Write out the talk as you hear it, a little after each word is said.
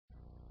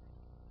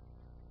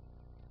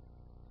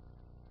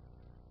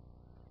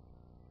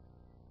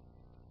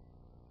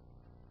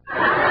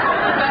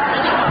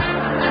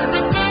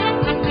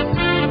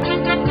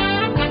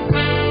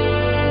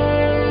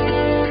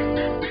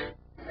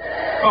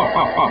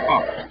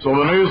So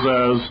then he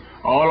says,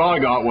 all I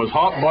got was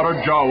hot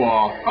buttered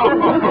Jawa.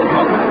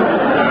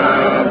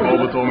 Yeah,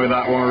 Boba told me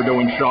that when we were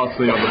doing shots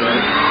the other day.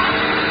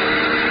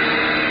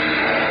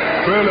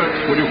 Felix,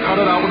 would you cut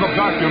it out with the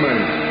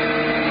vacuuming?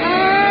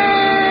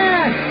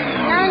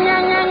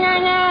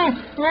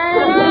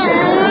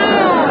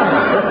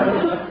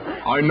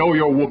 I know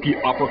your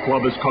Wookiee Opera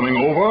Club is coming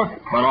over,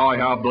 but I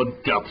have the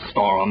Death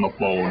Star on the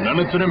phone, and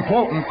it's an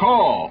important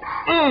call.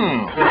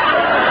 I'm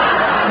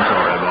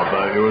sorry about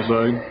that, you were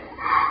saying?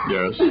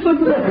 Yes.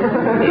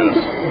 Yes.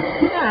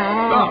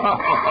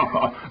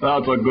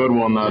 That's a good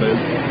one, that is.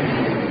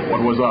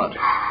 What was that?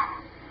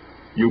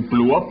 You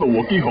blew up the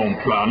Wookiee home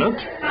planet?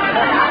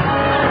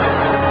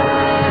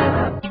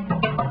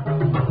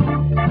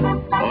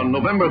 On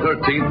November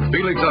 13th,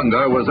 Felix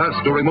Unger was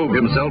asked to remove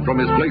himself from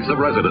his place of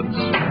residence.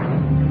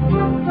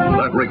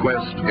 That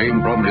request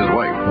came from his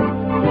wife.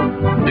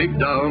 Deep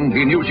down,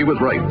 he knew she was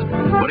right,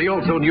 but he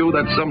also knew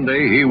that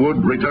someday he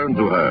would return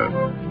to her.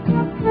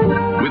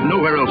 With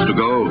nowhere else to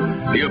go,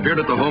 he appeared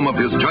at the home of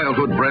his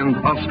childhood friend,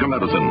 Oscar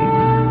Madison.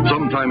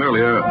 Sometime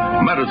earlier,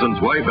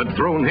 Madison's wife had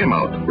thrown him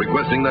out,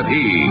 requesting that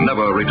he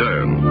never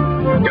return.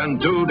 Can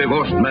two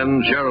divorced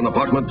men share an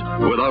apartment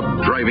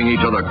without driving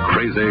each other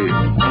crazy?